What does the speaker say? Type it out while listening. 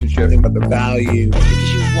relationship, but the value.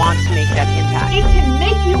 Because you want to make that impact. It can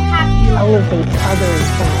make you happier. Elevate others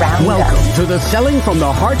around Welcome us. to the Selling from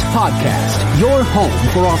the Heart podcast, your home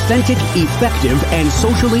for authentic, effective, and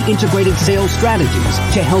socially integrated sales strategies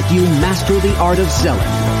to help you master the art of selling.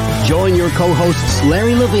 Join your co-hosts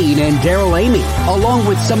Larry Levine and Daryl Amy, along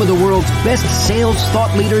with some of the world's best sales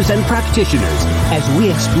thought leaders and practitioners, as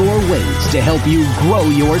we explore ways to help you grow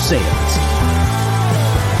your sales.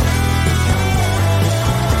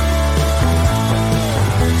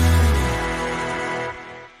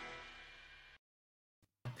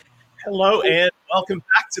 Hello and welcome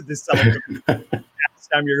back to the Selling from the Heart podcast.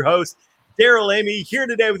 I'm your host, Daryl Amy, here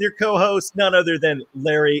today with your co-host, none other than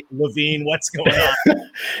Larry Levine. What's going on?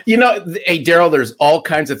 Hey, Daryl, there's all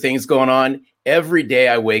kinds of things going on. Every day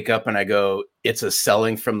I wake up and I go, it's a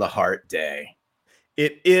Selling from the Heart day.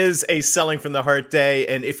 It is a Selling from the Heart day.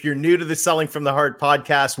 And if you're new to the Selling from the Heart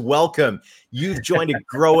podcast, welcome. You've joined a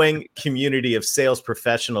growing community of sales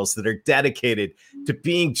professionals that are dedicated to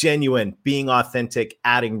being genuine, being authentic,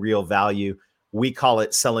 adding real value. We call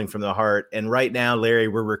it Selling from the Heart. And right now, Larry,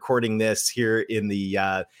 we're recording this here in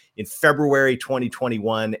February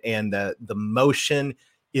 2021. And the motion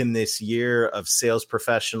in this year of sales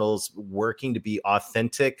professionals working to be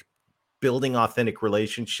authentic, building authentic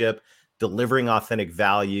relationship, delivering authentic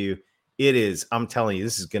value. I'm telling you,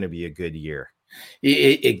 this is going to be a good year.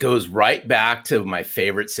 It goes right back to my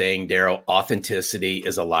favorite saying, Daryl, authenticity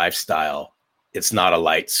is a lifestyle. It's not a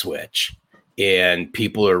light switch. And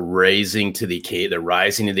people are rising to the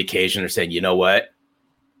occasion. They're saying, you know what?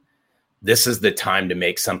 This is the time to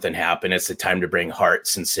make something happen. It's the time to bring heart,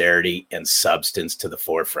 sincerity, and substance to the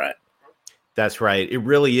forefront. That's right. It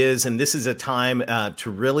really is. And this is a time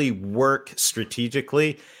to really work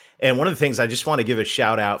strategically. And one of the things I just want to give a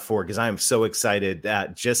shout out for, because I am so excited,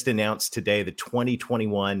 just announced today the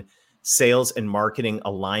 2021 Sales and Marketing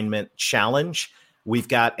Alignment Challenge. We've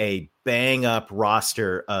got a bang up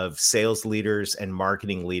roster of sales leaders and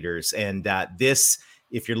marketing leaders. And this,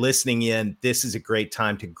 if you're listening in, this is a great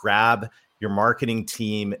time to grab your marketing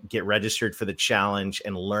team, get registered for the challenge,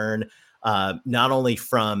 and learn not only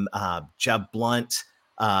from Jeb Blunt,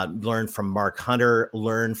 learn from Mark Hunter,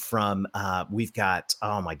 learn from, we've got,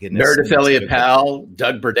 oh my goodness. Meredith Elliott Powell,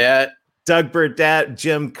 Doug Burdett,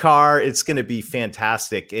 Jim Carr. It's going to be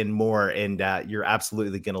fantastic and more. And you're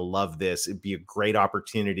absolutely going to love this. It'd be a great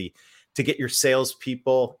opportunity to get your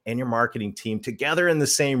salespeople and your marketing team together in the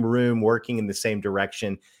same room, working in the same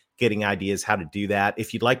direction, getting ideas how to do that.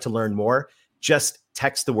 If you'd like to learn more, just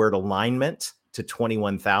text the word alignment to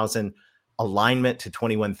 21,000, alignment to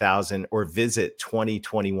 21,000, or visit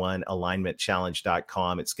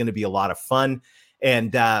 2021alignmentchallenge.com. It's going to be a lot of fun.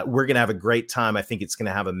 And we're going to have a great time. I think it's going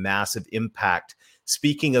to have a massive impact.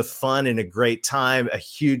 Speaking of fun and a great time, a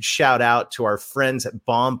huge shout out to our friends at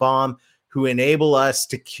BombBomb who enable us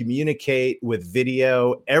to communicate with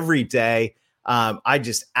video every day. I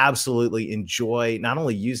just absolutely enjoy not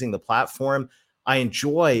only using the platform, I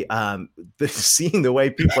enjoy seeing the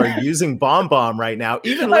way people are using BombBomb right now,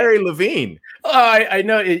 even Larry Levine. I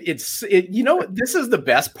know this is the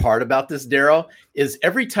best part about this, Daryl, is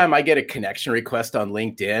every time I get a connection request on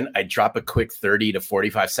LinkedIn, I drop a quick 30 to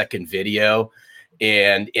 45 second video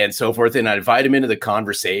and so forth. And I invite them into the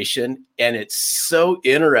conversation. And it's so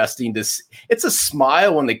interesting it's a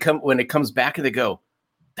smile when it comes back and they go,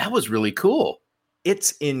 that was really cool.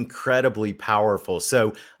 It's incredibly powerful.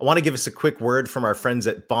 So I want to give us a quick word from our friends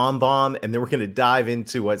at BombBomb, and then we're going to dive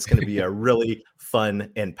into what's going to be a really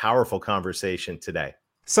fun and powerful conversation today.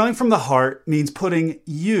 Selling from the heart means putting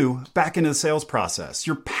you back into the sales process,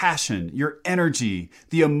 your passion, your energy,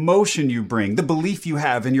 the emotion you bring, the belief you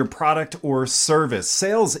have in your product or service.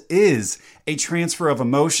 Sales is a transfer of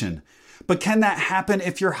emotion. But can that happen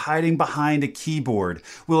if you're hiding behind a keyboard?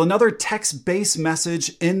 Will another text-based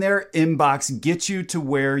message in their inbox get you to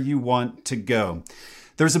where you want to go?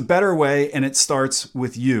 There's a better way, and it starts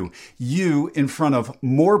with you. You in front of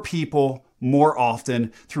more people more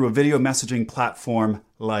often through a video messaging platform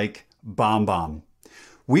like BombBomb.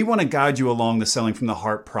 We want to guide you along the Selling from the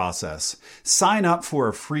Heart process. Sign up for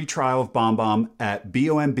a free trial of BombBomb at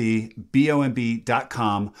bombomb.com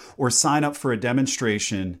or sign up for a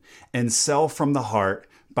demonstration and sell from the heart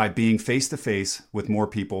by being face-to-face with more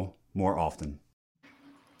people more often.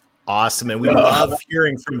 Awesome. And we love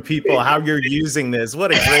hearing from people how you're using this.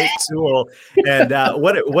 What a great tool. And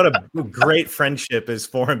what a great friendship is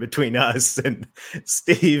formed between us and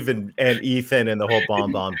Steve and Ethan and the whole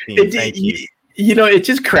BombBomb team. Thank you. It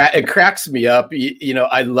just cracks me up.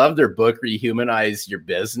 I love their book, Rehumanize Your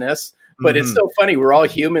Business, but it's so funny. We're all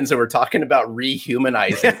humans and we're talking about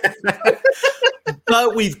rehumanizing.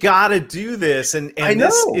 but we've got to do this. And I know.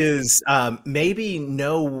 This is maybe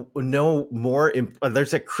no more.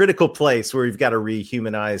 There's a critical place where we've got to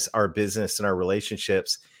rehumanize our business and our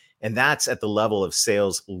relationships. And that's at the level of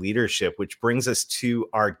sales leadership, which brings us to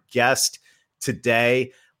our guest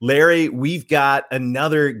today. Larry, we've got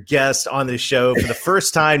another guest on the show for the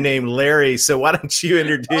first time named Larry. So why don't you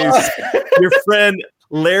introduce your friend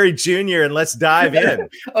Larry Jr. and let's dive in.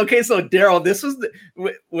 Okay, so Daryl, this was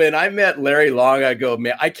when I met Larry long ago.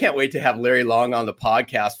 Man, I can't wait to have Larry Long on the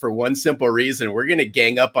podcast for one simple reason. We're going to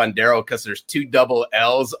gang up on Daryl because there's 2 double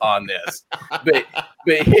L's on this. But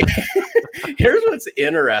here's what's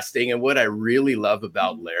interesting and what I really love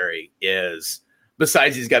about Larry is,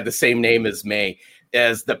 besides he's got the same name as me,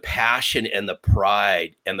 as the passion and the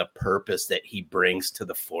pride and the purpose that he brings to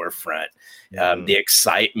the forefront, the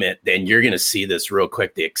excitement. Then you're going to see this real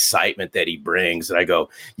quick, the excitement that he brings. And I go,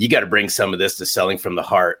 you got to bring some of this to Selling from the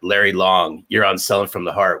Heart. Larry Long, you're on Selling from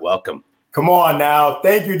the Heart. Welcome. Come on now.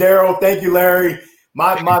 Thank you, Daryl. Thank you, Larry.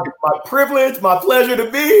 My privilege, my pleasure to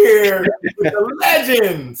be here with the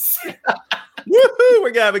legends. Woohoo!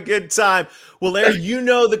 We're gonna have a good time. Well, Larry, you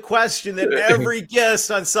know the question that every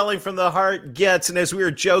guest on Selling from the Heart gets, and as we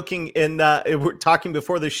were joking and we're talking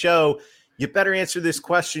before the show, you better answer this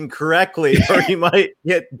question correctly, or you might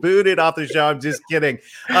get booted off the show. I'm just kidding.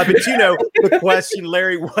 But you know the question,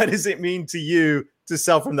 Larry. What does it mean to you to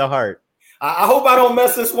sell from the heart? I hope I don't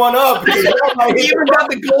mess this one up. You even got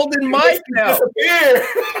the golden mic now.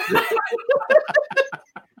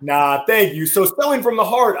 Nah, thank you. So selling from the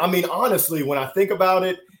heart, I mean, honestly, when I think about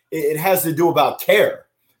it, it has to do about care.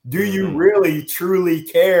 Do you really, truly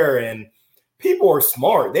care? And people are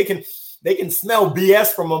smart. They can smell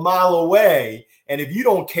BS from a mile away. And if you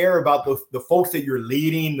don't care about the folks that you're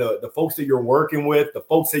leading, the folks that you're working with, the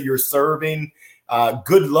folks that you're serving,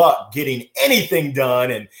 good luck getting anything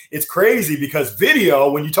done. And it's crazy because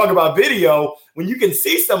video, when you talk about video, when you can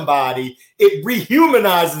see somebody, it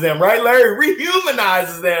rehumanizes them, right, Larry?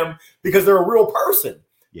 Rehumanizes them because they're a real person.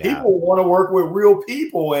 Yeah. People want to work with real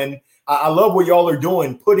people. And I love what y'all are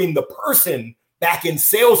doing, putting the person back in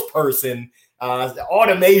salesperson,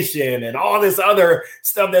 automation and all this other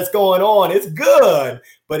stuff that's going on. It's good,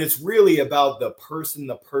 but it's really about the person,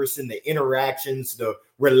 the interactions, the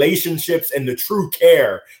relationships, and the true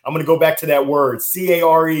care. I'm going to go back to that word,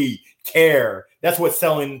 C-A-R-E, care. That's what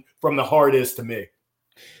selling from the heart is to me.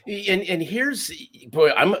 And here's, boy,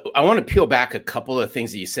 I want to peel back a couple of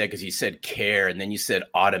things that you said, because you said care and then you said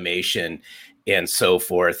automation and so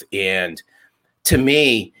forth. And to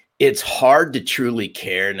me, it's hard to truly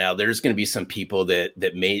care. Now, there's going to be some people that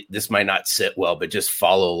this might not sit well, but just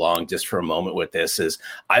follow along just for a moment with this. Is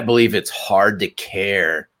I believe it's hard to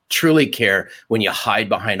care, truly care, when you hide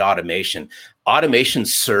behind automation. Automation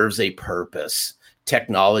serves a purpose.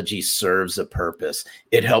 Technology serves a purpose.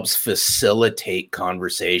 It helps facilitate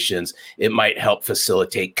conversations. It might help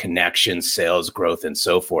facilitate connections, sales, growth, and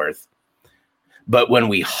so forth. But when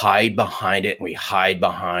we hide behind it and we hide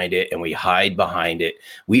behind it and we hide behind it,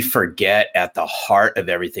 we forget at the heart of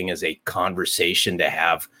everything is a conversation to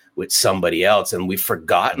have with somebody else. And we've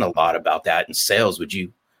forgotten a lot about that in sales. Would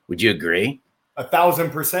you agree?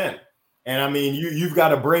 1,000%. And I mean, you've got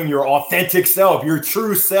to bring your authentic self, your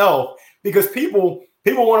true self, because people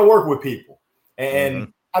want to work with people.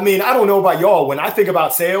 And I mean, I don't know about y'all. When I think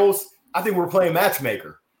about sales, I think we're playing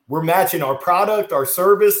matchmaker. We're matching our product, our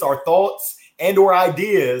service, our thoughts, and or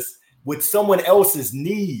ideas with someone else's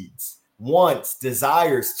needs, wants,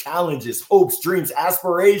 desires, challenges, hopes, dreams,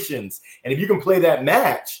 aspirations. And if you can play that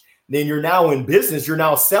match, then you're now in business, you're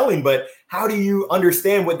now selling. But how do you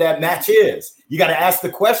understand what that match is? You got to ask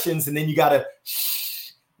the questions, and then you got to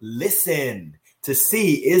listen to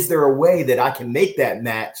see, is there a way that I can make that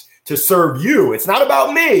match to serve you? It's not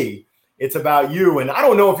about me. It's about you. And I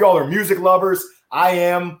don't know if y'all are music lovers. I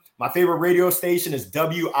am. My favorite radio station is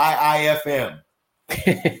WIIFM.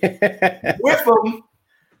 With them,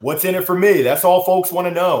 what's in it for me? That's all folks want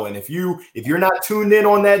to know. And if you're not tuned in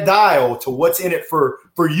on that dial to what's in it for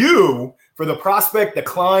you, for the prospect, the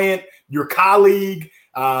client, your colleague,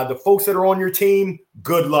 the folks that are on your team,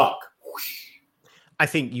 good luck. I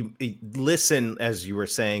think you listen, as you were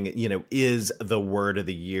saying, is the word of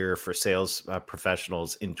the year for sales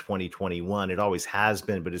professionals in 2021. It always has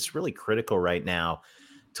been, but it's really critical right now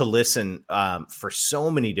to listen for so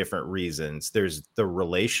many different reasons. There's the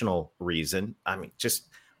relational reason. I mean, just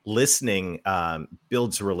listening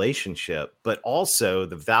builds a relationship, but also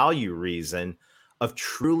the value reason of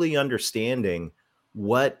truly understanding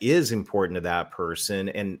what is important to that person.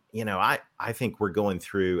 And, I think we're going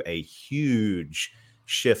through a huge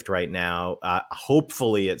shift right now,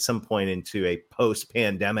 hopefully at some point into a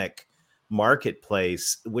post-pandemic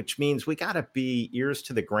marketplace, which means we got to be ears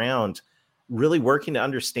to the ground, really working to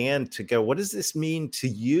understand, to go, what does this mean to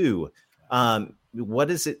you? What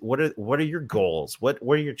is it? What are your goals? What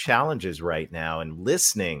are your challenges right now? And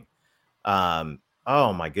listening.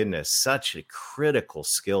 Oh my goodness, such a critical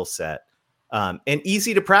skill set, and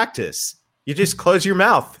easy to practice. You just close your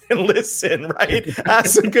mouth and listen, right? Ask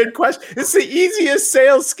some good questions. It's the easiest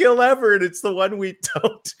sales skill ever, and it's the one we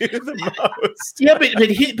don't do the most. Yeah,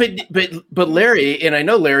 but Larry, and I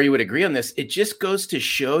know Larry would agree on this, it just goes to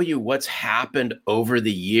show you what's happened over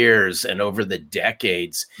the years and over the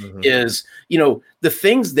decades. Is, you know, the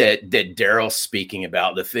things that Daryl's speaking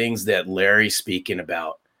about, the things that Larry's speaking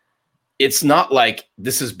about, it's not like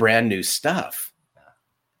this is brand new stuff.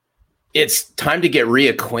 It's time to get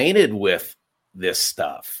reacquainted with this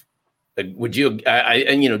stuff. Would you,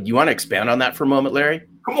 and you know, do you want to expand on that for a moment, Larry?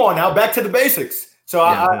 Come on now, back to the basics. So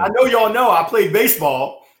I know y'all know I played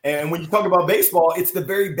baseball. And when you talk about baseball, it's the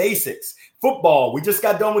very basics. Football, we just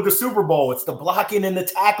got done with the Super Bowl. It's the blocking and the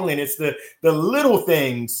tackling. It's the little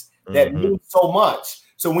things that mean so much.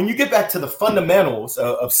 So when you get back to the fundamentals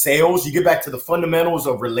of sales, you get back to the fundamentals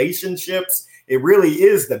of relationships, it really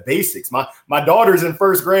is the basics. My daughter's in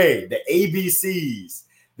first grade, the ABCs,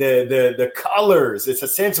 the colors. It's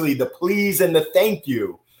essentially the please and the thank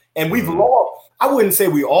you. And we've lost, I wouldn't say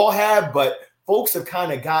we all have, but folks have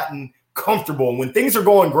kind of gotten comfortable. And when things are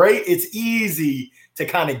going great, it's easy to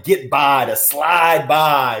kind of get by, to slide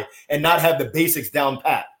by and not have the basics down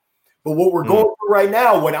pat. But what we're going through right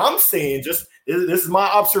now, what I'm saying, just this is my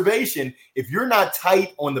observation. If you're not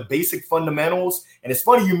tight on the basic fundamentals, and it's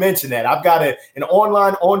funny you mentioned that. I've got an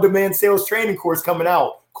online on-demand sales training course coming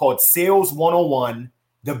out called Sales 101,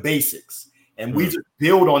 The Basics. And we just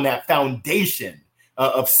build on that foundation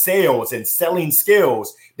of sales and selling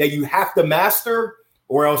skills that you have to master,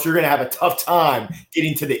 or else you're going to have a tough time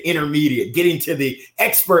getting to the intermediate, getting to the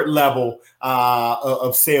expert level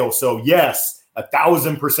of sales. So yes,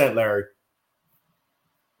 1,000%, Larry.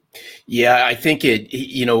 Yeah, I think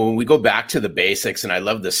you know, when we go back to the basics, and I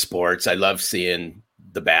love the sports, I love seeing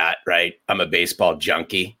the bat, right? I'm a baseball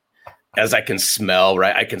junkie. As I can smell,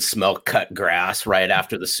 right? I can smell cut grass right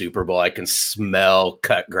after the Super Bowl. I can smell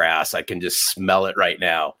cut grass. I can just smell it right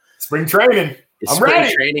now. Spring training.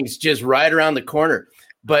 Spring training's just right around the corner.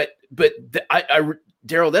 But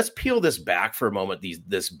Daryl, let's peel this back for a moment,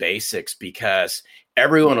 this basics, because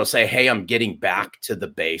everyone will say, hey, I'm getting back to the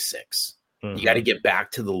basics. You got to get back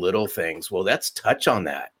to the little things. Well, let's touch on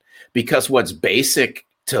that, because what's basic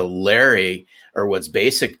to Larry or what's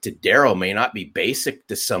basic to Daryl may not be basic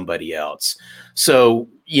to somebody else. So,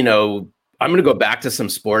 you know, I'm going to go back to some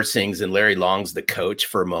sports things, and Larry Long's the coach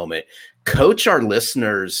for a moment. Coach our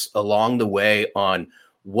listeners along the way on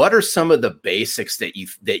what are some of the basics that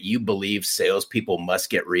you believe salespeople must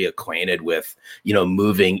get reacquainted with, you know,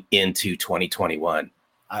 moving into 2021.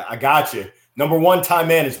 I got you. Number one, time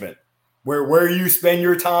management. Where you spend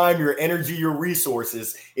your time, your energy, your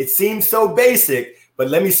resources. It seems so basic, but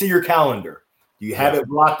let me see your calendar. Do you have it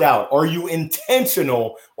blocked out? Are you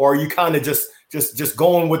intentional, or are you kind of just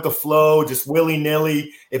going with the flow, just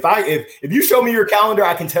willy-nilly? If you show me your calendar,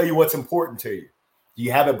 I can tell you what's important to you. Do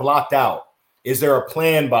you have it blocked out? Is there a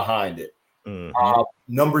plan behind it?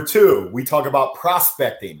 Number two, we talk about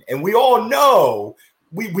prospecting, and we all know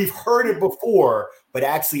we've heard it before, but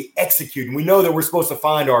actually executing. We know that we're supposed to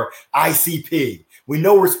find our ICP. We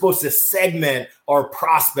know we're supposed to segment our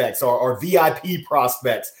prospects, our VIP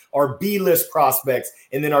prospects, our B-list prospects,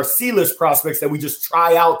 and then our C-list prospects that we just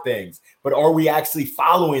try out things. But are we actually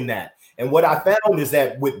following that? And what I found is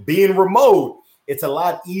that with being remote, it's a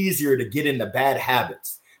lot easier to get into bad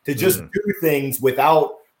habits, to just do things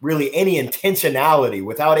without really any intentionality,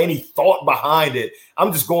 without any thought behind it.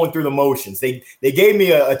 I'm just going through the motions. They gave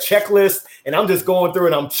me a checklist, and I'm just going through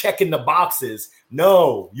it. I'm checking the boxes.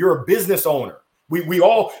 No, you're a business owner.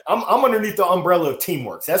 I'm underneath the umbrella of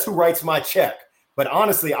Teamworks. That's who writes my check. But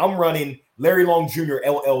honestly, I'm running Larry Long Jr.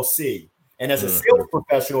 LLC. And as a sales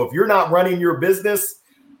professional, if you're not running your business,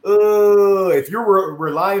 if you're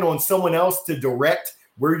relying on someone else to direct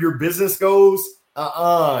where your business goes,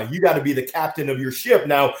 you got to be the captain of your ship.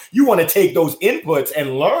 Now, you want to take those inputs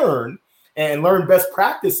and learn best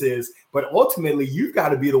practices, but ultimately you've got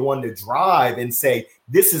to be the one to drive and say,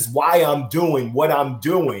 this is why I'm doing what I'm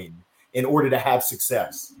doing in order to have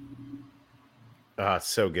success.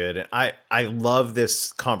 So good. And I love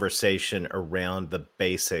this conversation around the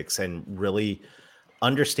basics and really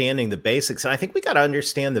understanding the basics. And I think we got to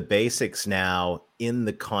understand the basics now in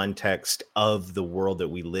the context of the world that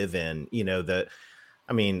we live in. You know,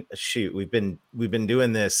 we've been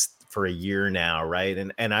doing this for a year now, right?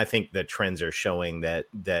 And I think the trends are showing that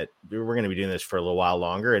we're going to be doing this for a little while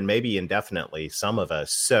longer, and maybe indefinitely, some of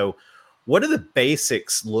us. So what do the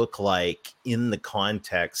basics look like in the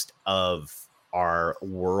context of our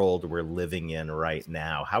world we're living in right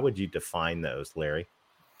now? How would you define those, Larry?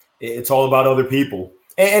 It's all about other people.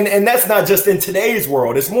 And that's not just in today's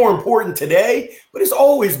world. It's more important today, but it's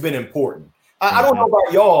always been important. I don't know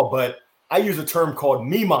about y'all, but I use a term called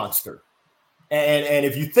me monster. And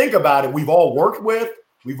if you think about it, we've all worked with,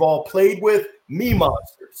 we've all played with me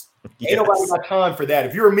monsters. Yes. Ain't nobody got time for that.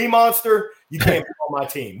 If you're a me monster, you can't be on my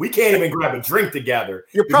team. We can't even grab a drink together.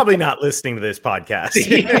 You're probably not listening to this podcast.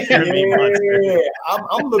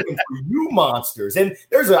 I'm looking for you monsters. And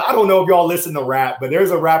I don't know if y'all listen to rap, but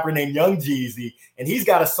there's a rapper named Young Jeezy, and he's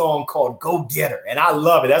got a song called Go Getter. And I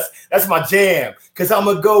love it. That's my jam, because I'm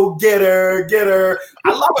a go-getter.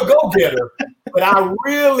 I love a go-getter, but I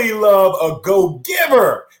really love a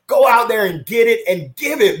go-giver. Go out there and get it and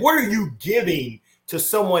give it. What are you giving to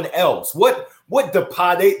someone else? What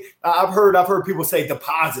deposit? I've heard people say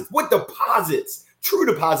deposits. What deposits, true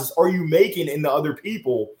deposits, are you making in the other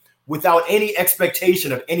people without any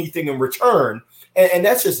expectation of anything in return? And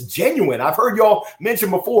that's just genuine. I've heard y'all mention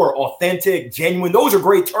before, authentic, genuine. Those are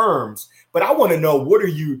great terms, but I want to know, what are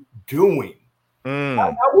you doing?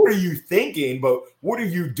 Not what are you thinking, but what are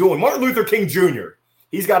you doing? Martin Luther King Jr.,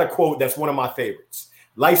 he's got a quote that's one of my favorites.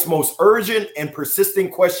 Life's most urgent and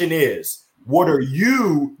persistent question is, what are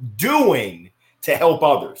you doing to help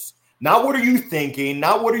others? Not what are you thinking,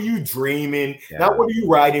 not what are you dreaming, not what are you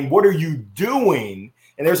writing, what are you doing?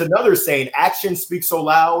 And there's another saying, action speaks so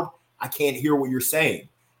loud, I can't hear what you're saying.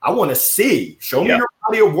 I want to see, show me your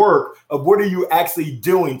body of work of what are you actually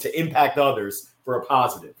doing to impact others for a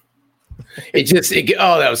positive.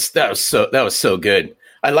 That was so good.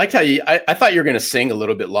 I liked how I thought you were going to sing a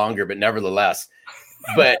little bit longer, but nevertheless,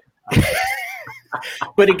 but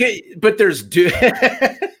there's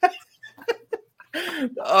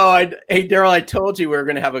hey Daryl, I told you we were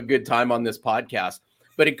going to have a good time on this podcast,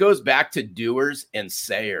 but it goes back to doers and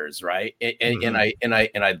sayers, right? And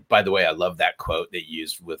I by the way, I love that quote that you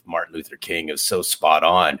used with Martin Luther King. Is so spot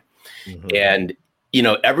on. And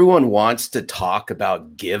everyone wants to talk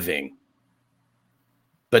about giving,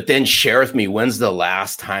 but then share with me, when's the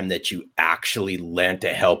last time that you actually lent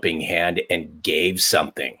a helping hand and gave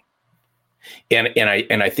something? And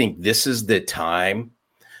I think this is the time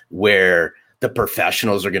where the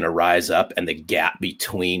professionals are going to rise up, and the gap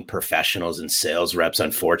between professionals and sales reps,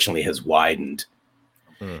 unfortunately, has widened.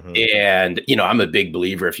 And, I'm a big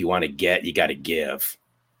believer, if you want to get, you got to give.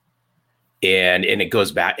 And it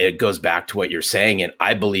goes back to what you're saying. And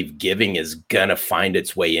I believe giving is going to find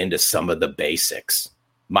its way into some of the basics,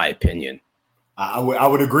 my opinion. I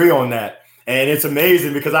would agree on that. And it's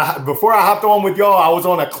amazing because before I hopped on with y'all, I was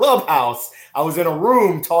on a Clubhouse. I was in a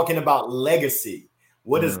room talking about legacy.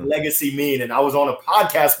 What does legacy mean? And I was on a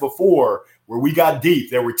podcast before where we got deep.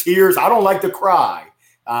 There were tears. I don't like to cry,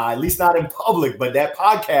 at least not in public. But that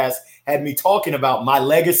podcast had me talking about my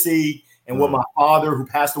legacy and what my father, who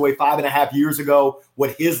passed away 5.5 years ago,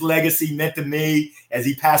 what his legacy meant to me as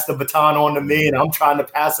he passed the baton on to me. And I'm trying to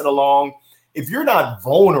pass it along. If you're not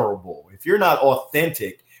vulnerable, if you're not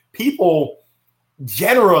authentic, people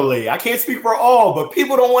generally, I can't speak for all, but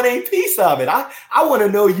people don't want any piece of it. I want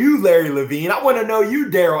to know you, Larry Levine. I want to know you,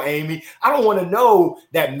 Daryl Amy. I don't want to know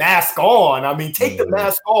that mask on. I mean, take the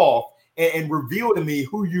mask off and reveal to me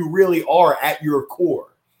who you really are at your core.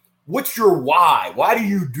 What's your why? Why do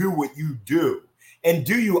you do what you do? And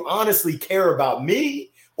do you honestly care about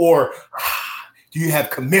me, or do you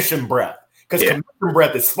have commission breath? Because commission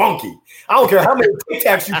breath is funky. I don't care how many Tic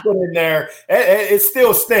Tacs you put in there, it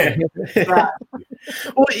still stinks.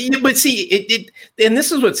 Well, but see, and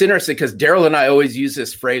this is what's interesting, because Daryl and I always use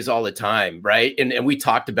this phrase all the time, right? And we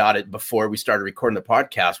talked about it before we started recording the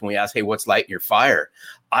podcast when we asked, hey, what's lighting your fire?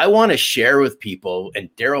 I want to share with people,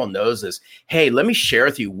 and Daryl knows this. Hey, let me share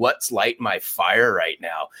with you what's lighting my fire right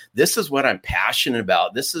now. This is what I'm passionate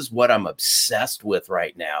about. This is what I'm obsessed with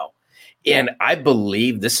right now. And I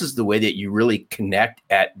believe this is the way that you really connect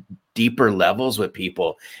at deeper levels with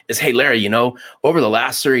people is, hey, Larry, over the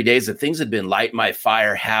last 30 days, the things that have been lighting my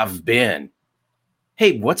fire have been,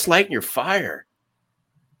 hey, what's lighting your fire?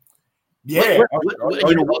 Yeah.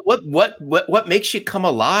 What makes you come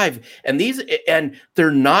alive? And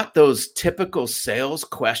they're not those typical sales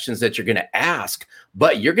questions that you're going to ask,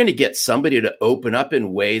 but you're going to get somebody to open up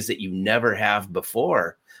in ways that you never have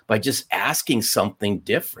before by just asking something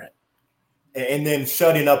different. And then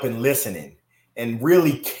shutting up and listening and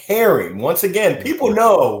really caring. Once again, people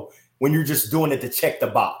know when you're just doing it to check the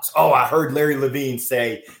box. Oh, I heard Larry Levine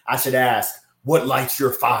say I should ask, what lights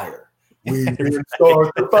your fire? We didn't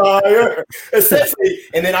start the fire. Essentially,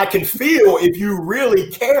 and then I can feel if you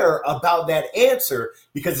really care about that answer,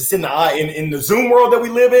 because it's in the eye. In the Zoom world that we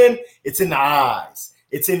live in, it's in the eyes.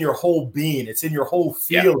 It's in your whole being. It's in your whole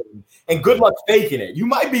feeling. Yeah. And good luck faking it. You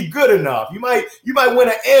might be good enough. You might win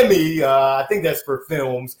an Emmy. I think that's for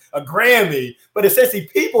films, a Grammy. But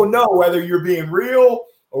essentially, people know whether you're being real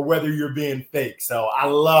or whether you're being fake. So I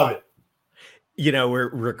love it. You know, we're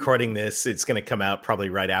recording this. It's going to come out probably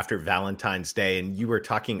right after Valentine's Day. And you were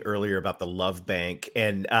talking earlier about the love bank.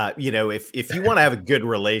 And, you know, if you want to have a good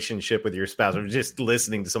relationship with your spouse, or just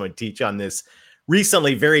listening to someone teach on this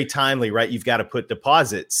recently, very timely, right? You've got to put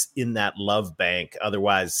deposits in that love bank.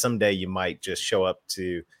 Otherwise, someday you might just show up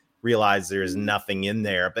to realize there's nothing in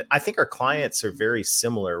there. But I think our clients are very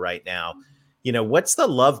similar right now. You know, what's the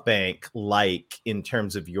love bank like in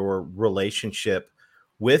terms of your relationship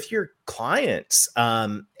with your clients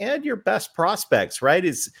and your best prospects, right?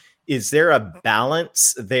 Is there a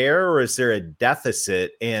balance there, or is there a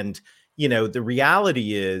deficit? And, you know, the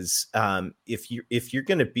reality is, if you're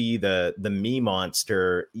going to be the me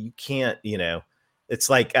monster, you can't, you know, it's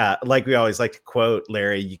like we always like to quote,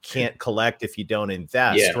 Larry, you can't collect if you don't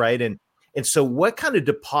invest, right? And so what kind of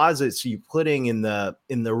deposits are you putting in the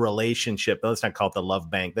relationship? Let's not call it the love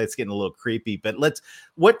bank. That's getting a little creepy, but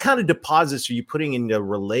what kind of deposits are you putting in the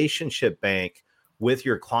relationship bank with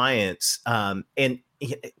your clients? And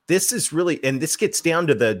this is really, and this gets down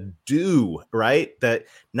to the do, right? That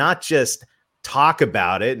not just talk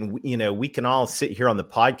about it. And, you know, we can all sit here on the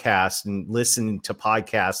podcast and listen to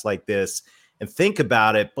podcasts like this and think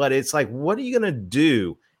about it, but it's like, what are you going to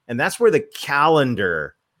do? And that's where the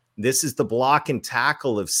calendar, this is the block and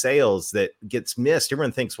tackle of sales that gets missed.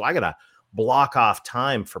 Everyone thinks, well, I got to block off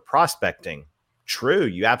time for prospecting. True,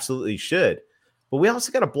 you absolutely should. But we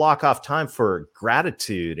also got to block off time for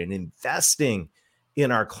gratitude and investing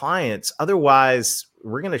in our clients. Otherwise,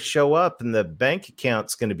 we're going to show up and the bank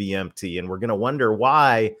account's going to be empty, and we're going to wonder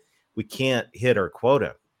why we can't hit our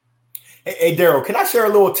quota. Hey, Daryl, can I share a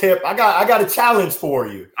little tip? I got a challenge for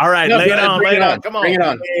you. All right, lay it on. Come on. Bring it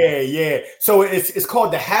on. Yeah. So it's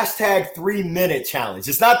called the hashtag 3-minute challenge.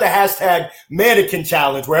 It's not the hashtag mannequin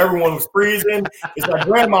challenge where everyone was freezing. It's like,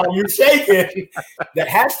 grandma, you're shaking. The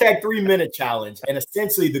hashtag 3-minute challenge. And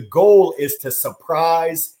essentially the goal is to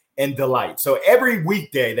surprise and delight. So every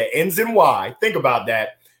weekday that ends in Y, think about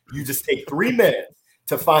that. You just take 3 minutes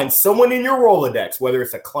to find someone in your Rolodex, whether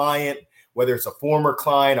it's a client, whether it's a former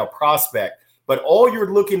client or prospect, but all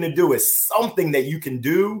you're looking to do is something that you can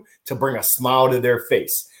do to bring a smile to their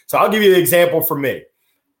face. So I'll give you an example for me.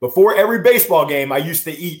 Before every baseball game, I used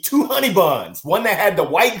to eat 2 honey buns, one that had the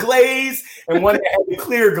white glaze and one that had the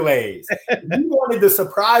clear glaze. If you wanted to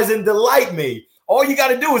surprise and delight me, all you got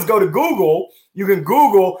to do is go to Google. You can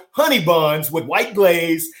Google honey buns with white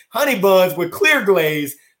glaze, honey buns with clear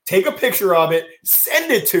glaze. Take a picture of it,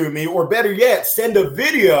 send it to me, or better yet, send a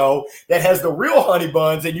video that has the real honey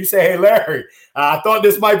buns, and you say, hey, Larry, I thought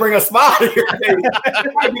this might bring a smile to your face.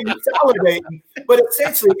 But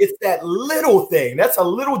essentially, it's that little thing. That's a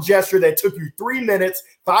little gesture that took you 3 minutes,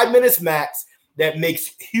 5 minutes max, that makes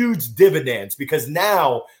huge dividends, because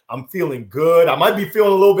now I'm feeling good. I might be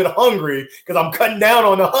feeling a little bit hungry because I'm cutting down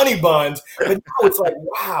on the honey buns. But now it's like,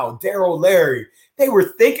 wow, Daryl, Larry, they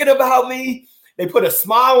were thinking about me. They put a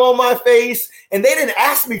smile on my face, and they didn't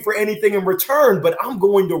ask me for anything in return, but I'm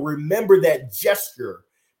going to remember that gesture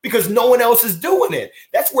because no one else is doing it.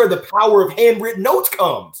 That's where the power of handwritten notes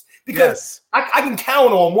comes, because I can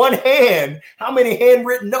count on one hand how many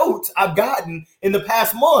handwritten notes I've gotten in the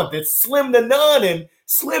past month. It's slim to none, and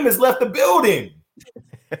Slim has left the building.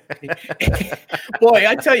 Boy,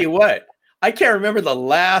 I tell you what, I can't remember the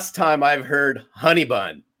last time I've heard honey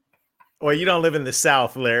bun. Well, you don't live in the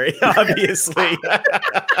South, Larry, obviously.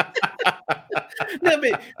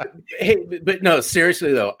 But no,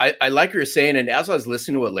 seriously, though, I like what you're saying. And as I was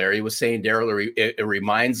listening to what Larry was saying, Daryl, it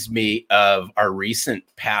reminds me of our recent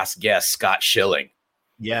past guest, Scott Schilling.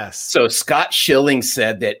 Yes. So Scott Schilling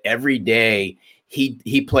said that every day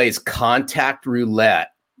he plays contact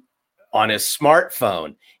roulette on his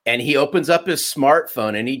smartphone, and he opens up his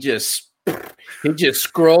smartphone and he just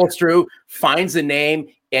scrolls through, finds a name,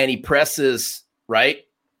 and he presses right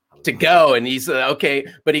to go. And he's okay.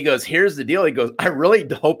 But he goes, here's the deal. He goes, I'm really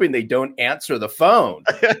hoping they don't answer the phone,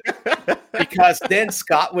 because then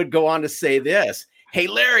Scott would go on to say this. Hey,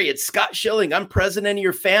 Larry, it's Scott Schilling. I'm president of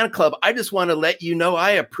your fan club. I just want to let you know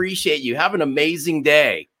I appreciate you. Have an amazing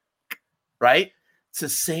day. Right?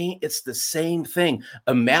 It's the same thing.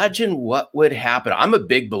 Imagine what would happen. I'm a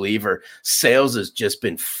big believer. Sales has just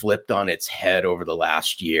been flipped on its head over the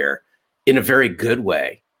last year in a very good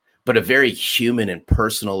way. but a very human and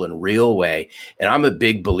personal and real way. And I'm a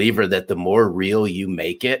big believer that the more real you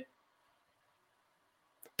make it,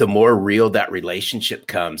 the more real that relationship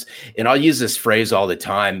comes. And I'll use this phrase all the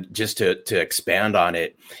time just to expand on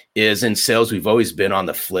it, is in sales, we've always been on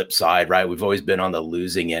the flip side, right? We've always been on the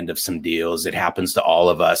losing end of some deals. It happens to all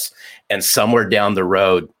of us. And somewhere down the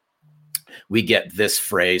road, we get this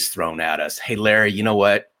phrase thrown at us. Hey, Larry, you know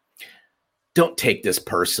what? Don't take this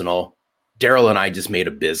personal. Daryl and I just made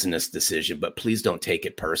a business decision, but please don't take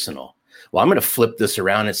it personal. Well, I'm going to flip this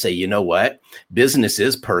around and say, you know what? Business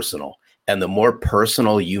is personal. And the more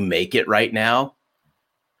personal you make it right now,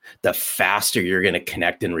 the faster you're going to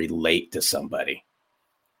connect and relate to somebody.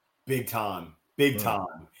 Big time.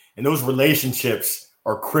 And those relationships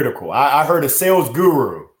are critical. I heard a sales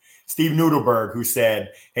guru, Steve Nudelberg, who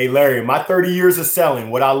said, hey, Larry, in my 30 years of selling,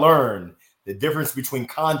 what I learned, the difference between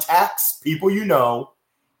contacts, people you know,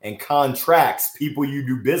 and contracts, people you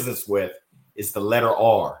do business with, is the letter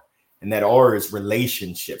R. And that R is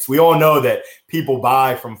relationships. We all know that people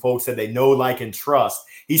buy from folks that they know, like, and trust.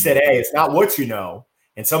 He said, hey, it's not what you know.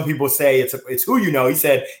 And some people say it's who you know. He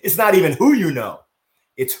said, it's not even who you know.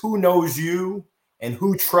 It's who knows you and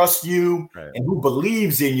who trusts you, right, and who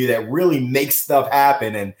believes in you that really makes stuff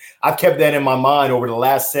happen. And I've kept that in my mind over the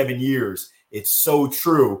last 7 years. It's so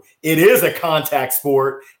true. It is a contact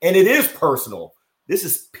sport, and it is personal. This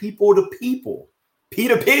is people to people, P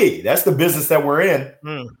to P. That's the business that we're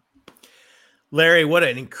in. Larry, what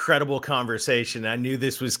an incredible conversation. I knew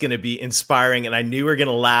this was going to be inspiring, and I knew we were going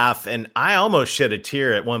to laugh, and I almost shed a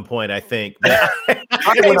tear at one point, I think.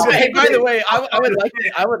 Hey, by the way,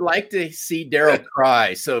 I would like to see Daryl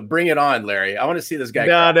cry. So bring it on, Larry. I want to see this guy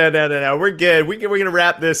cry. No. We're good. We're going to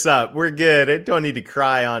wrap this up. We're good. I don't need to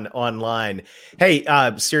cry online. Hey,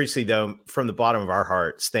 seriously, though, from the bottom of our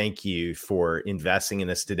hearts, thank you for investing in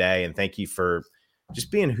us today, and thank you for just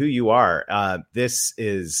being who you are. This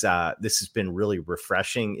has been really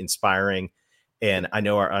refreshing, inspiring. And I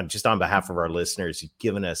know just on behalf of our listeners, you've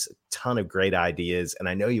given us a ton of great ideas. And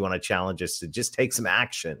I know you want to challenge us to just take some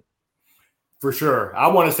action. For sure. I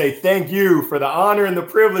want to say thank you for the honor and the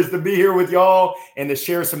privilege to be here with y'all and to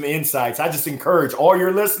share some insights. I just encourage all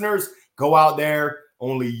your listeners, go out there.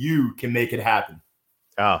 Only you can make it happen.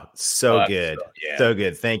 Oh, so good. So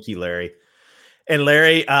good. Thank you, Larry. And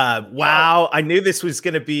Larry, wow, I knew this was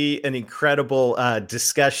going to be an incredible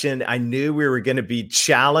discussion. I knew we were going to be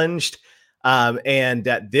challenged. And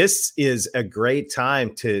this is a great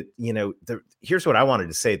time to, here's what I wanted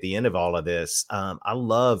to say at the end of all of this. I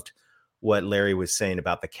loved what Larry was saying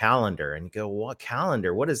about the calendar, and you go, what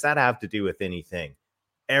calendar? What does that have to do with anything?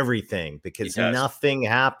 Everything, because nothing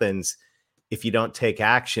happens if you don't take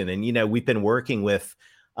action. And, we've been working with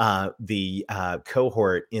the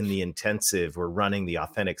cohort in the intensive. We're running the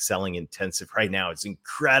Authentic Selling Intensive right now. It's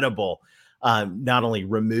incredible. Not only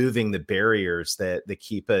removing the barriers that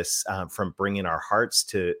keep us from bringing our hearts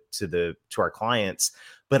to our clients,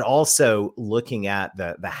 but also looking at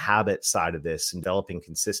the habit side of this, developing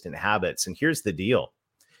consistent habits. And here's the deal.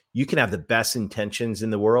 You can have the best intentions in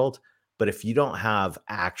the world, but if you don't have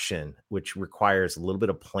action, which requires a little bit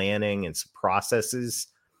of planning and some processes,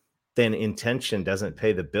 then intention doesn't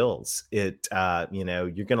pay the bills. You're going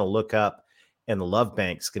to look up and the love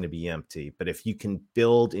bank's going to be empty. But if you can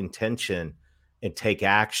build intention and take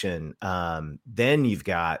action, then you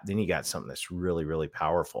got something that's really, really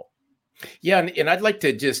powerful. Yeah. And I'd like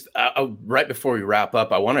to just, right before we wrap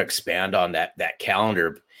up, I want to expand on that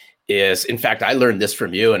calendar. In fact, I learned this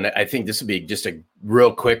from you, and I think this would be just a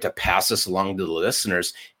real quick to pass this along to the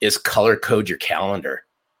listeners, is color code your calendar.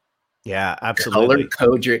 Yeah, absolutely.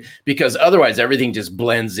 Color code because otherwise everything just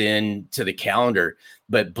blends in to the calendar.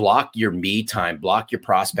 But block your me time, block your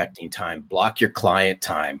prospecting time, block your client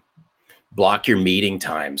time, block your meeting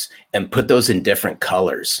times, and put those in different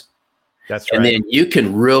colors. That's right. And then you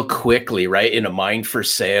can real quickly, right, in A Mind for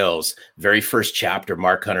Sales, very first chapter,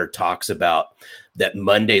 Mark Hunter talks about that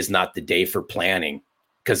Monday is not the day for planning.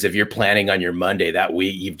 Because if you're planning on your Monday, that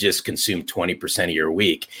week, you've just consumed 20% of your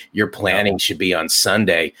week. Your planning should be on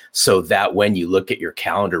Sunday, so that when you look at your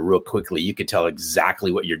calendar real quickly, you can tell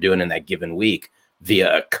exactly what you're doing in that given week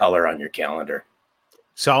via a color on your calendar.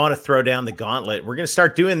 So I want to throw down the gauntlet. We're going to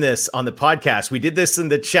start doing this on the podcast. We did this in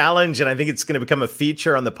the challenge, and I think it's going to become a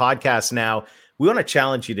feature on the podcast now. We want to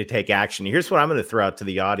challenge you to take action. Here's what I'm going to throw out to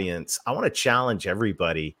the audience. I want to challenge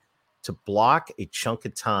everybody to block a chunk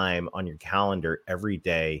of time on your calendar every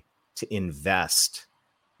day to invest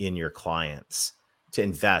in your clients, to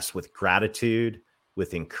invest with gratitude,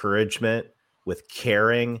 with encouragement, with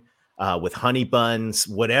caring, with honey buns,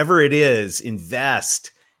 whatever it is,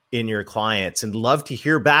 invest in your clients. And love to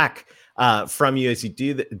hear back from you as you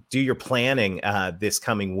do your planning this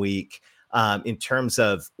coming week in terms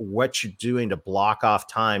of what you're doing to block off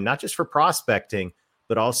time, not just for prospecting,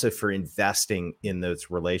 but also for investing in those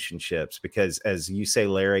relationships. Because as you say,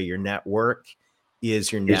 Larry, your network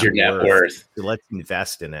is your net worth. So let's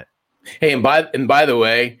invest in it. Hey, and by the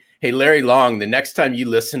way, hey, Larry Long, the next time you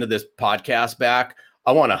listen to this podcast back,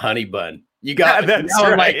 I want a honey bun. You got that's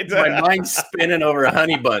right. My mind's spinning over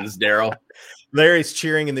honey buns, Daryl. Larry's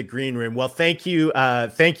cheering in the green room. Well, thank you,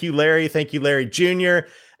 Larry. Thank you, Larry Jr.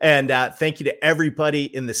 And thank you to everybody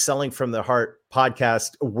in the Selling from the Heart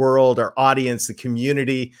podcast world, our audience, the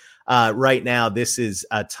community. Right now, this is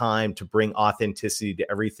a time to bring authenticity to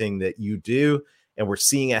everything that you do. And we're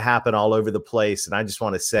seeing it happen all over the place. And I just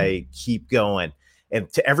want to say, keep going.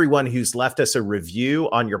 And to everyone who's left us a review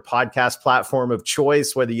on your podcast platform of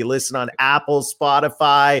choice, whether you listen on Apple,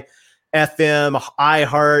 Spotify, FM,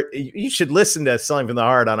 iHeart, you should listen to Selling from the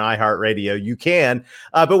Heart on iHeartRadio. You can.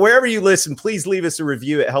 But wherever you listen, please leave us a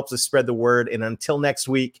review. It helps us spread the word. And until next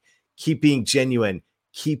week, keep being genuine,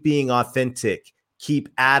 keep being authentic, keep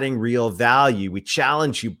adding real value. We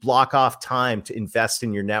challenge you, block off time to invest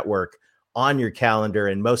in your network, on your calendar,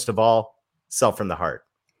 and most of all, sell from the heart.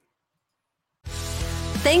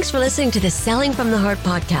 Thanks for listening to the Selling from the Heart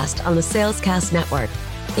podcast on the Salescast Network.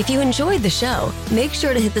 If you enjoyed the show, make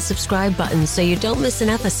sure to hit the subscribe button so you don't miss an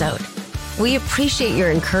episode. We appreciate your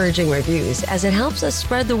encouraging reviews as it helps us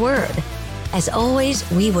spread the word. As always,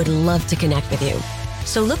 we would love to connect with you.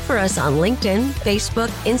 So look for us on LinkedIn, Facebook,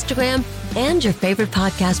 Instagram, and your favorite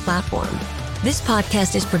podcast platform. This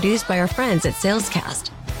podcast is produced by our friends at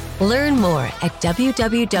Salescast. Learn more at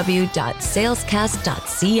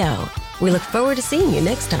www.salescast.co. We look forward to seeing you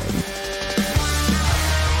next time.